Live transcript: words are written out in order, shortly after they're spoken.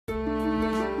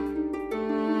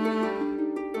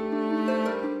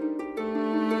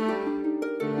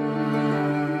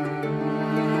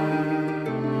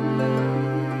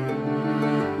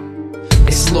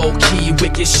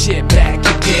wicked shit back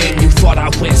again. You thought I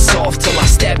went soft till I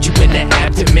stabbed you in the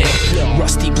abdomen.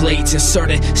 Rusty blades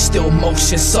inserted, still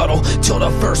motion subtle, till the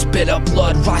first bit of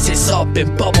blood rises up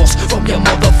in bubbles from your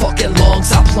motherfucking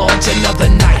lungs. I plunge another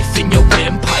knife in your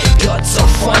windpipe. Guts are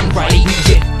fun, right? We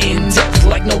get in depth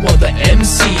like no other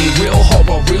MC. Real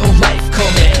horror, real life,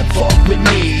 come and fuck with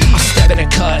me. I'm stabbing a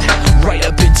cut right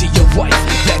up into your wife,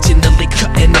 vaginally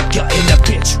cutting the gut in a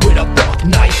bitch with a buck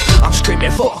knife. I'm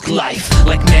screaming fuck life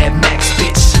like Mad Max,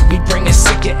 bitch. We bring it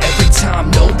sicker every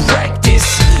time, no practice,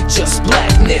 just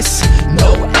blackness,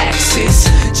 no axes,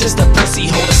 just a pussy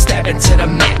holder stabbing to the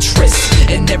mattress,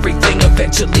 and everything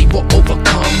eventually will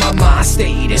overcome. My mind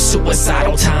state in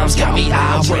suicidal times got me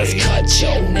irate. Cut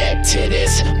your neck to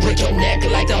this, break your neck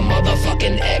like the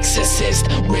motherfucking exorcist.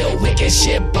 Real wicked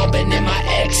shit bumping in my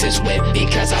ex's whip,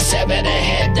 because I severed the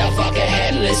head, the fucking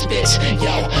headless bitch.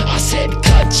 Yo, I said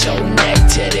cut your neck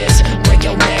to this,